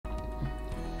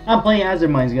I'm playing Azure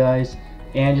Mines, guys,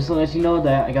 and just to let you know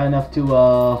that I got enough to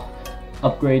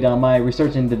upgrade my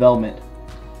research and development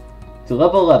to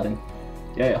level 11.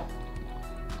 Yeah.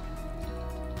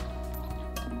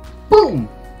 Boom!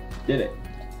 Did it.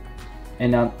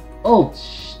 And oh,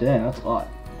 damn, that's a lot.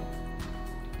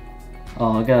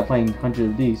 Oh, I gotta find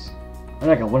 100 of these.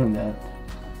 I got one of that.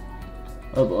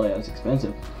 Oh boy, that's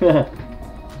expensive.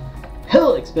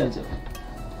 Hell expensive.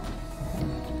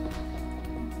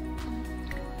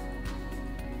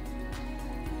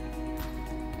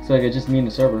 So like, I just mean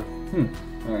the server.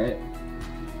 Alright.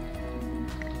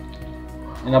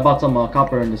 And I bought some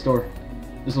copper in the store.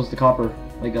 This was the copper,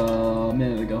 like a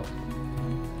minute ago.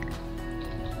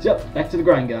 So, yep, back to the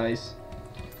grind, guys.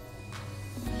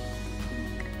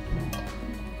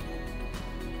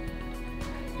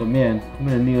 But man, I'm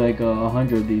gonna need like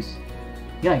 100 of these.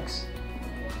 Yikes.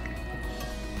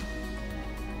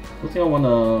 I think I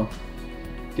wanna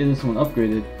get this one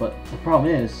upgraded, but the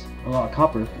problem is a lot of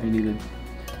copper I needed.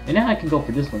 And now I can go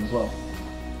for this one as well.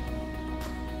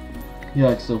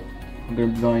 Yikes, so I'm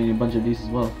gonna be buying a bunch of these as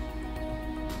well.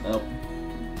 Nope.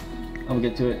 I'm gonna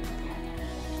get to it.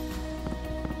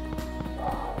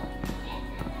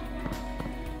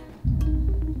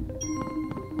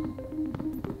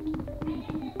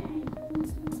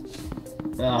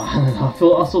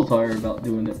 I'm so tired about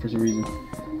doing it for some reason.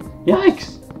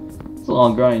 Yikes! It's a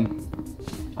long grind.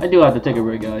 I do have to take a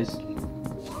break, guys.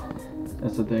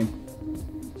 That's the thing.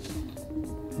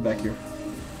 Back here.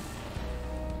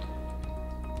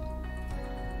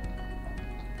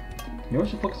 You know, I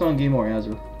should focus on game or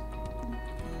Azure.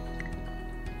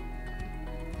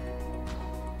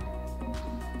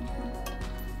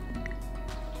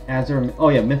 Azure, oh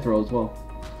yeah, Mithro as well.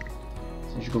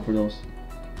 So I should go for those.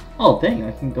 Oh dang,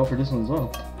 I can go for this one as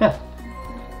well. Huh.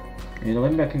 You know,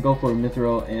 maybe I can go for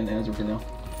Mithro and Azure for now.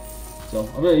 So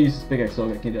I'm gonna use this pickaxe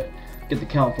so I can get the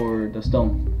count for the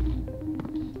stone.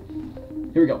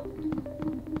 Here we go.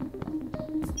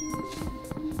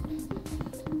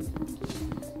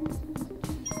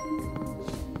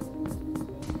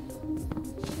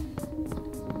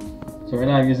 So right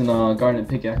now I'm using a garnet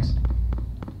pickaxe.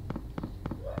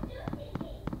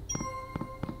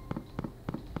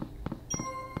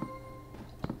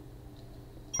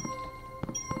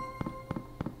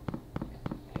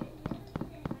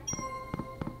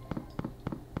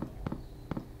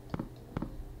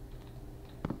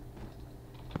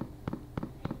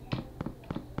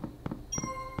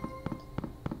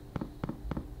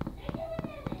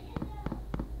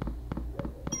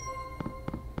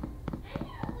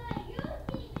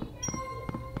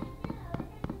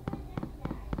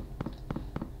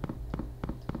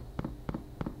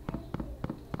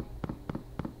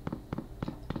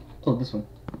 Oh, this one.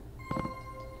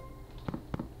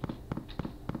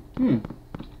 I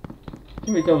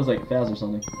think that was like fast or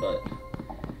something, but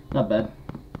not bad.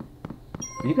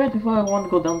 Maybe before I want to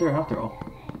go down there after all.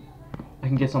 I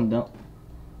can get some down.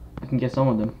 I can get some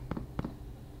of them.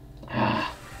 I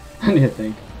need to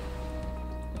think.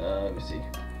 Let me see.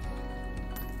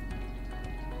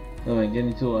 Oh, I'm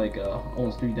getting to like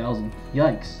almost 3,000.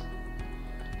 Yikes.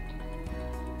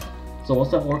 So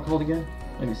what's that ore called again?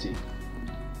 Let me see.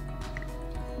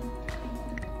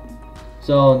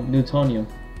 So Newtonium.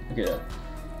 Okay,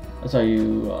 that's how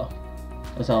you.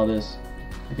 That's how it is.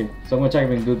 Okay, so I'm gonna type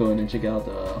in Google and then check out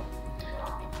the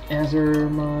Azure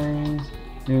Mines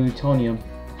Newtonium.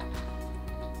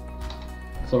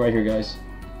 So right here, guys.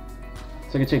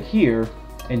 So I can check here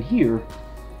and here,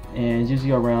 and it's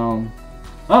usually around.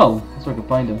 Oh, that's where I can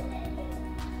find them.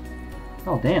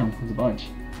 Oh damn, there's a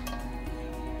bunch.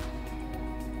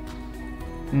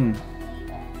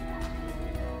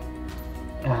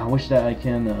 I wish that I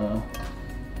can.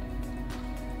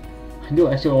 I do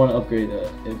actually want to upgrade it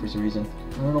for some reason.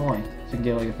 I don't know why. So I can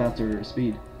get like a faster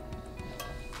speed.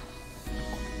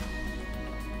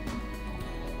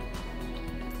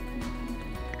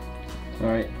 All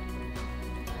right.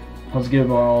 Let's give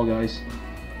it our all, guys.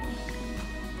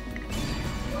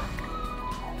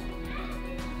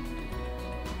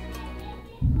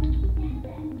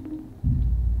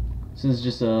 This is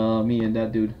just me and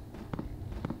that dude.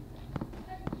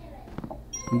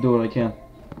 I'm doing what I can.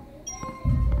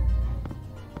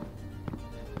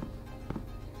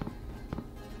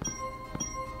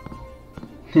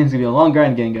 It's gonna be a long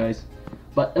grind again, guys,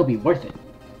 but it'll be worth it.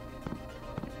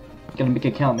 Gotta make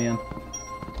it count, man.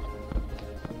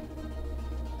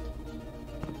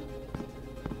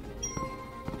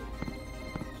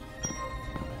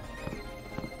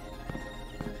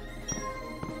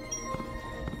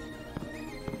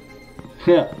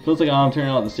 Yeah, feels like I'm turning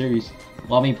out the series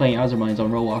while me playing Azure Mines on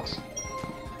Roblox.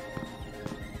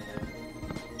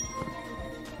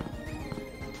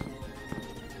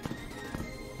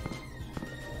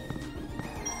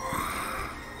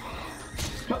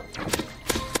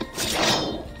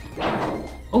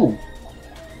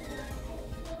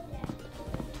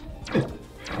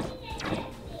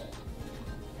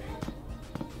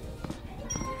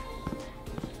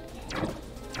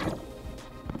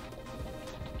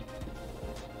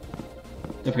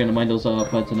 forget to mine those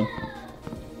platinum.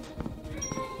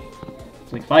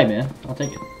 It's like 5, man. I'll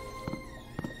take it.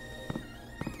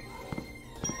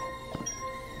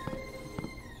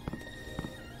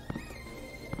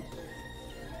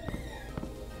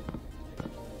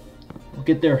 I'll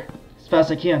get there as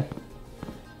fast as I can.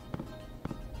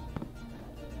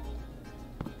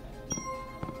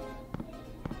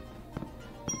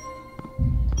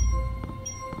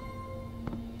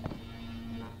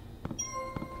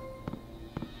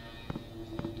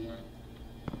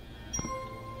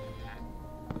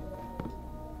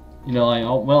 You know,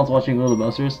 when I was watching Little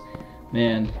Busters,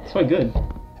 man, it's quite good. I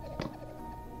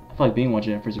feel like being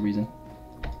watching it for some reason.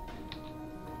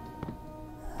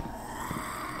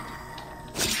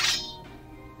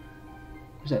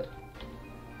 What's that?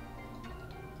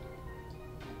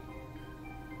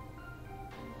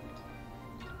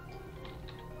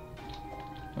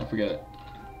 I forget it.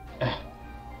 I'm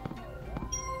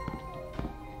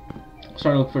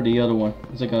starting to look for the other one.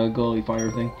 It's like a gully fire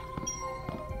thing.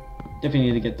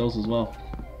 Definitely need to get those as well.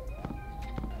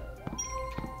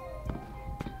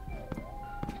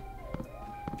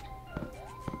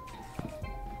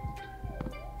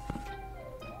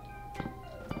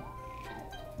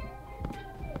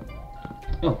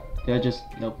 Oh, did I just...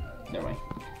 Nope, never mind.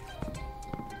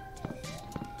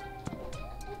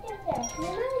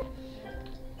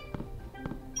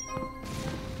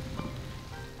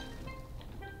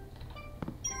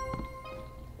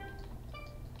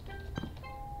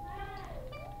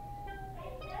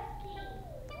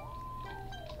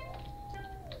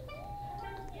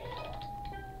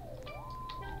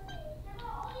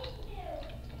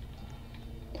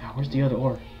 Where's the other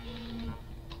ore?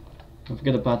 Don't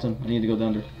forget the bottom. I need to go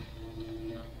down there.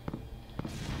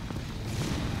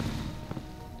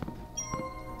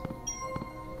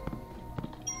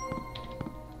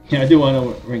 Yeah, I do want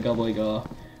to rank up like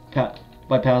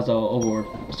bypass Overlord,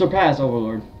 surpass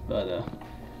Overlord, but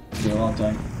it's been a long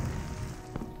time.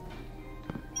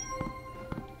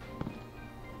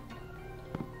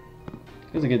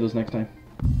 Guess I'll get those next time.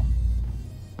 I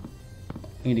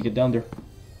need to get down there.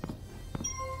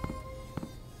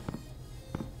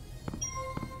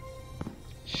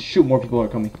 Shoot, more people are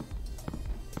coming.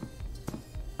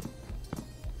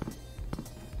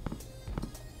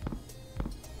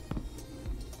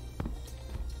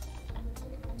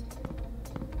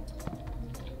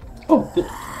 Oh, good.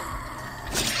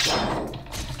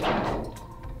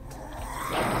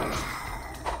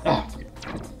 Ah.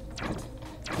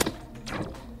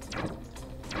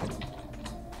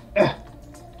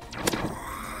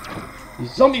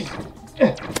 These zombies.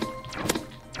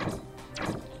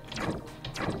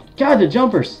 God, the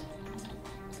jumpers!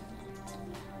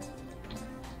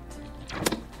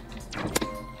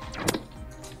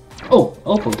 Oh,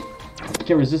 Opal.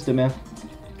 Can't resist it, man.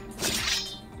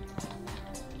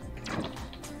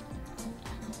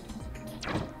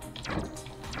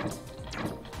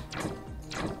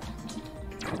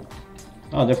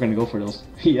 Oh, they're gonna go for those.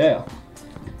 Yeah.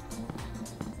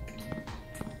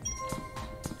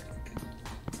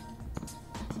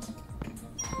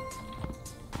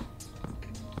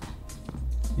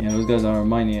 Yeah, those guys aren't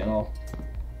mining at all.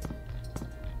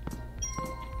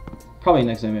 Probably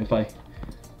next time, if I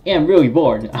am really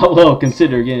bored, I will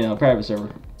consider getting a private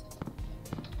server.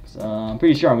 I'm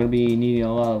pretty sure I'm gonna be needing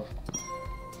a lot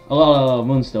of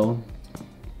moonstone,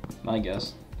 I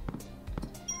guess.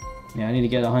 Yeah, I need to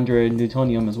get 100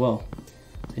 Newtonium as well.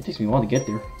 It takes me a while to get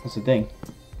there. That's the thing.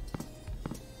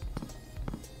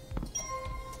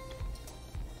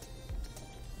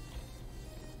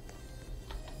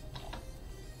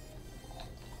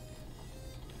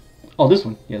 Oh, this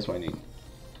one. Yeah, that's what I need.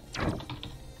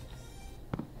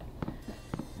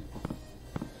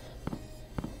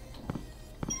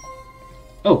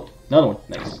 Oh, another one.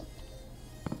 Nice.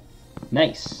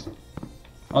 Nice.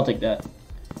 I'll take that.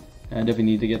 I definitely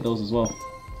need to get those as well.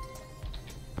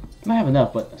 I might have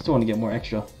enough, but I still want to get more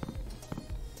extra.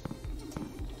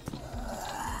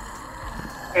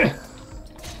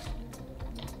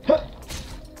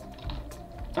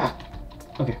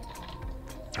 Okay.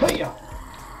 Hiya!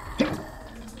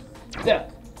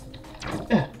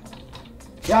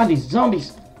 God, these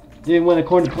zombies didn't went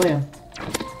according to plan.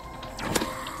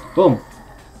 Boom.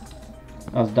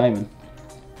 That was diamond.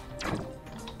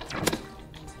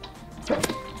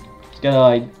 Just gotta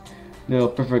like do a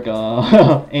perfect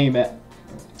aim at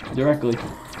directly.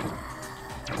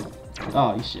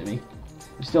 Oh, you shit me.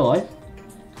 You still alive?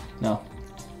 No.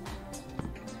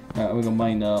 Alright, we're gonna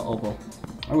mine opal.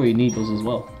 I really need those as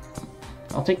well.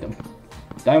 I'll take them.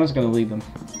 Diamond's gonna leave them.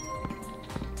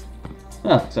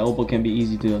 So opal can be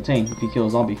easy to obtain if you kill a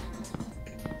zombie.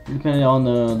 Depending on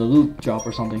the loot drop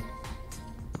or something.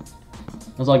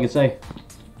 That's all I can say.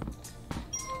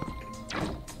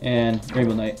 And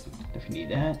Rainbow Knight, if you need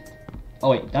that.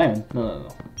 Oh wait, Diamond. No.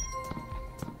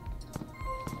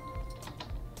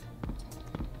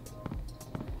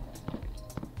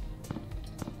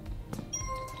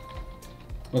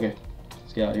 Okay,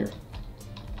 let's get out of here.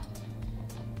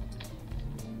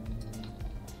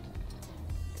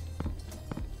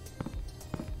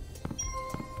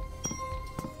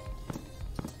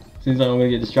 Seems like I'm gonna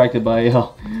get distracted by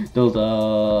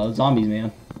those zombies,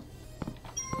 man.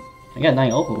 I got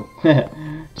 9 opal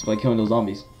just by killing those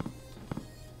zombies.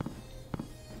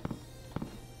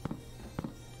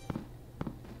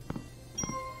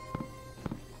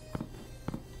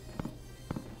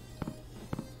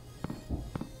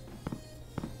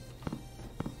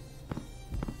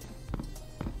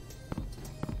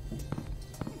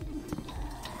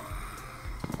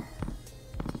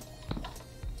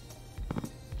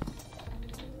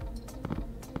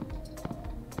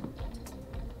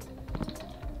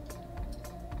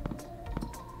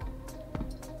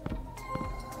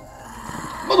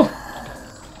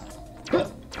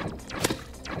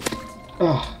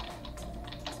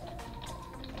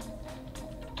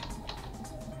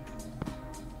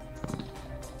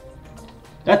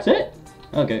 That's it?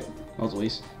 Okay, that was a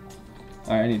waste.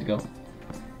 Alright, I need to go.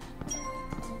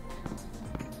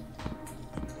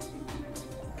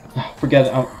 Forget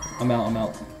it, I'm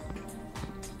out.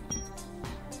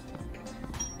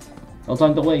 No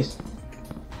time to waste.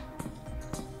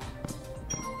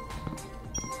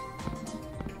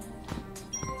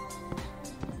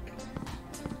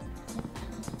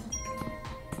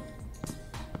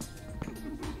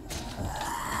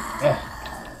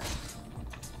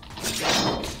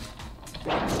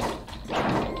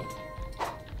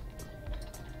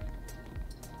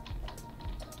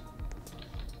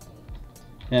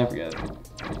 Yeah, forget it.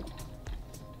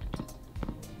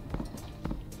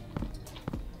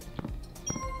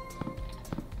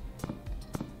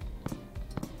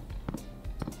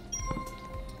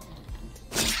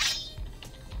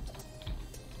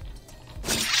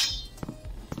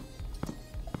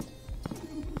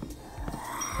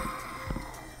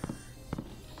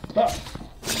 Ah.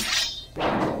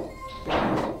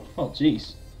 Oh,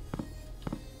 jeez.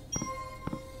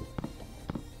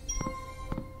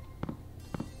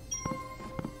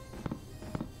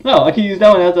 Oh, I can use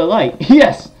that one as a light.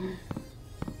 Yes!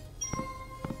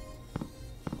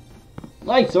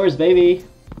 Light source, baby!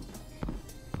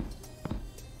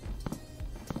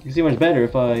 You can see much better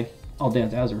if I... Oh, damn,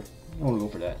 it's Azure. I want to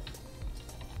go for that.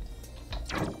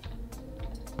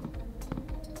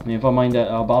 I mean, if I mine that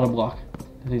bottom block,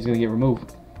 I think it's going to get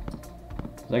removed.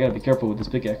 So I gotta be careful with this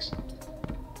pickaxe.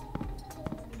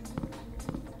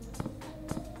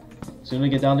 The sooner I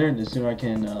get down there, the sooner I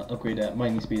can upgrade that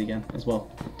mining speed again as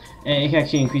well. And it can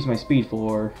actually increase my speed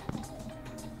for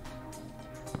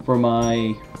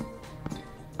my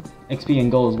XP and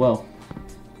gold as well.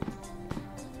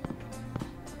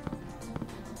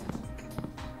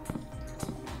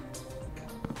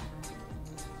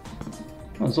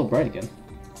 Oh, it's so bright again.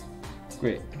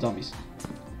 Great, zombies.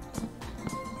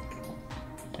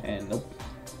 And nope.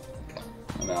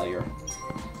 I'm out of here.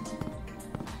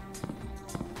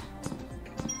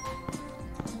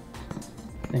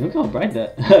 Hey, look how bright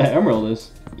that emerald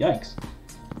is. Yikes.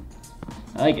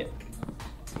 I like it.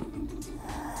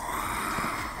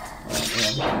 Oh,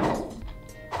 man.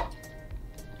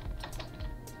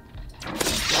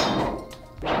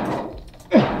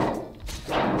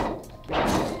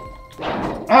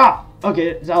 Ah!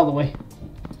 Okay, it's out of the way.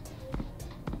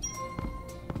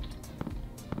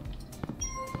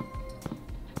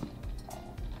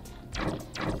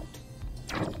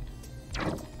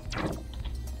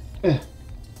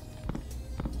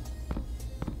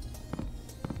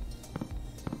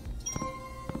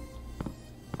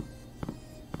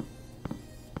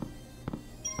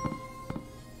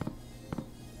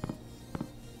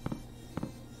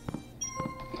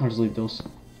 I'll just leave those.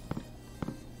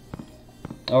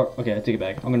 Oh, okay, I take it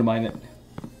back. I'm gonna mine it.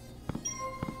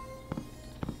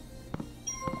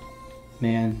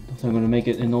 Man, I think I'm gonna make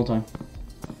it in no time.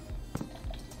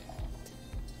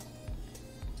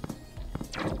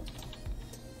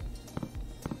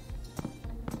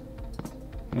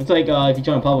 It's like if you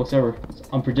join a public server, it's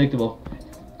unpredictable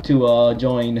to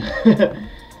join. It's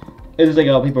just like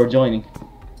how people are joining.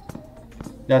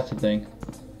 That's the thing.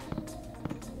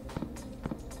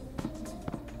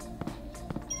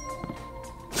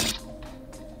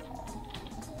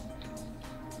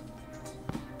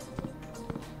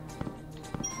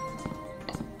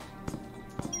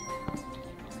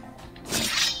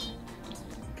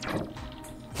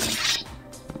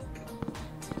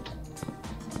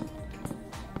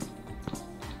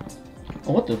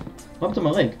 Oh, what the? What happened to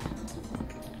my leg?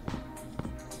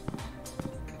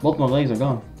 Both my legs are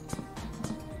gone.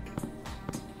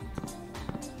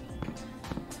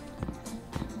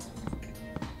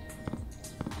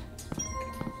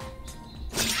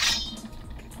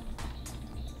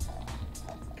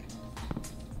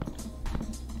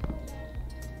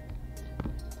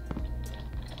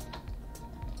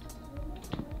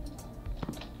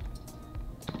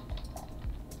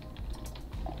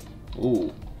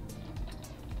 Ooh.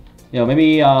 Yeah,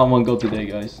 maybe I won't go today,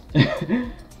 guys.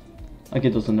 I'll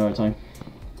get those another time.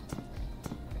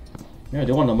 Yeah,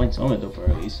 they want to mine some of it for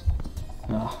at least.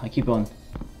 I keep on.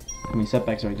 I mean,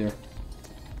 setbacks right there.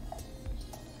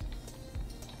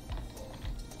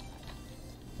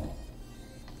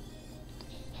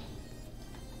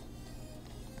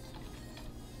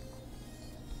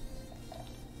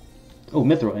 Oh,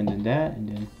 Mithril, and then that, and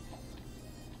then.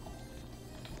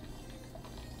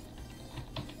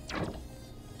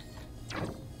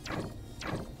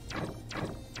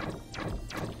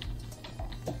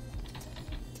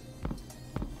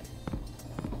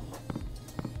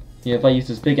 Yeah, if I use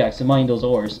this pickaxe to mine those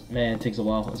ores, man, it takes a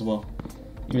while as well.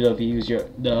 Even though if you use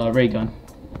the ray gun.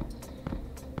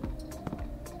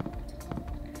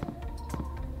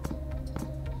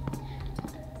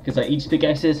 Because each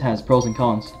pickaxes has pros and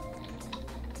cons.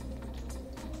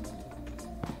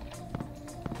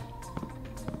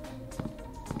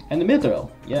 And the mithril,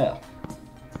 yeah.